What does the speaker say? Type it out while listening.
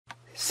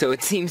So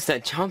it seems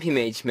that Chompy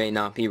Mage may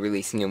not be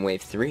releasing in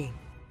Wave 3.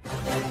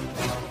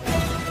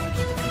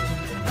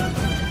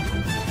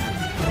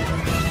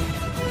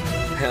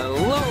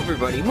 Hello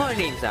everybody, my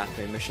name's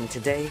After Mission.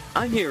 Today,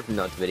 I'm here with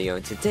another video,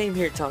 and today I'm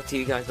here to talk to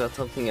you guys about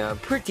something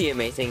pretty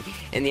amazing.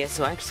 And yeah,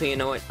 so actually, you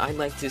know what, I'd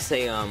like to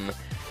say,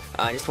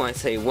 I just want to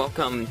say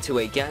welcome to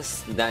a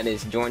guest that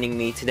is joining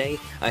me today.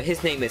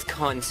 His name is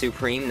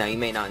Consupreme. Now, you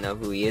may not know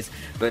who he is,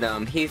 but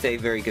he's a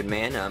very good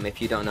man.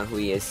 If you don't know who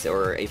he is,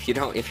 or if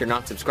you're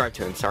not subscribed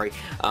to him, sorry,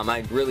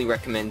 I'd really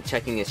recommend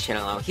checking his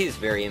channel out. He's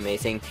very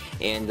amazing,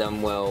 and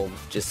well,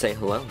 just say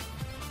hello.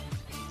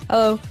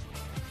 Hello.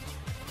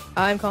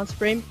 I'm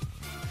Consupreme.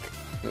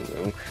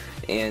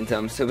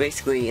 And so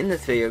basically in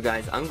this video,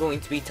 guys, I'm going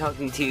to be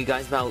talking to you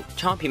guys about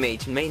Chompy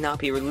Mage may not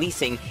be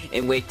releasing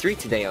in Wave 3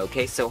 today,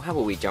 okay? So how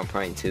about we jump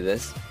right into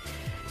this?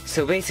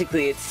 So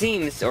basically it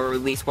seems, or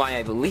at least why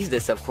I believe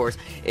this, of course,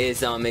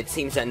 is it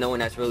seems that no one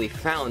has really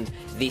found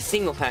the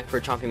single pack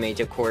for Chompy Mage,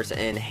 of course,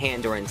 in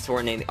hand or in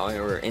sword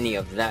or any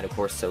of that, of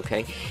course,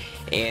 okay?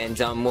 And,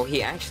 well,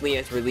 he actually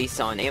has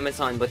released on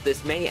Amazon, but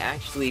this may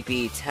actually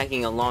be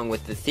tagging along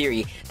with the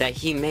theory that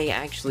he may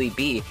actually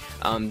be,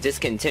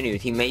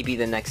 discontinued. He may be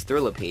the next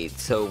Thrillipede.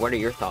 So, what are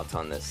your thoughts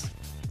on this?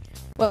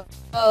 Well,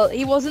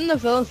 he was in the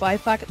Villain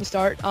 5 pack at the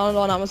start and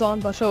on Amazon,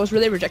 but so it was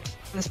really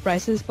ridiculous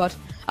prices, but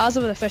as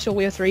of an official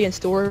Wave 3 in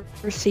stores,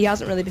 he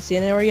hasn't really been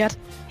seen anywhere yet,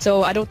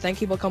 so I don't think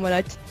he will come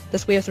out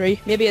this Wave 3,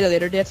 maybe at a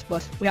later date,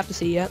 but we have to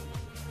see yet.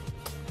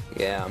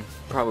 Yeah,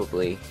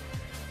 probably.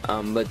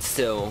 But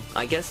still,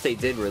 I guess they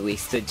did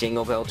release the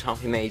Jingle Bell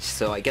Chompy Mage,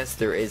 so I guess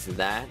there is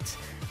that.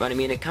 But I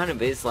mean, it kind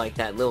of is like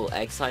that little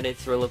excited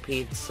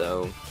Thrillipede,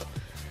 so...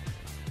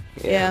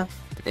 Yeah.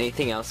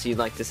 Anything else you'd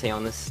like to say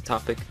on this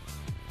topic?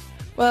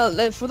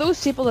 Well, for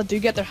those people that do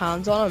get their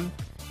hands on them,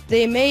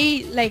 they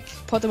may, like,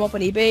 put them up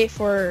on eBay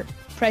for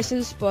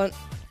prices, but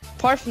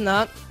apart from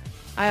that,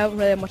 I haven't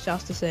really much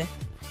else to say.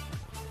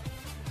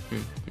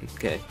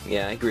 Okay,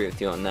 yeah, I agree with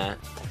you on that.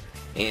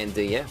 And,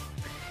 yeah.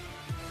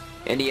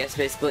 And yes,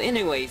 basically,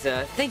 anyways,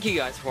 thank you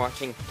guys for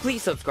watching.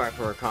 Please subscribe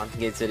for more content.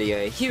 Give this video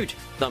a huge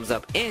thumbs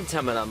up and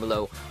comment down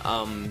below.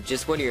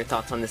 Just what are your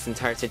thoughts on this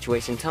entire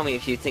situation? Tell me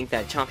if you think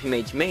that Chompy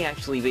Mage may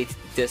actually be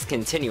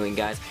discontinuing,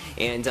 guys.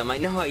 And I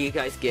know how you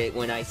guys get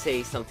when I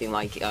say something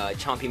like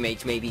Chompy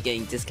Mage may be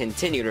getting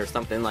discontinued or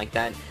something like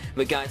that.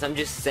 But guys, I'm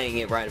just saying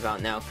it right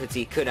about now because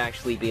he could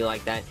actually be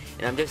like that.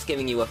 And I'm just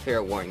giving you a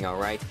fair warning,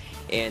 alright?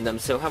 And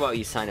so how about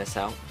you sign us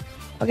out?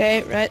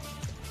 Okay, right.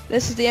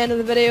 This is the end of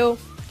the video.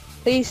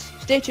 Please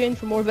stay tuned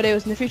for more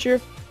videos in the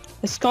future.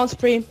 This is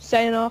Consupreme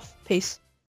signing off. Peace.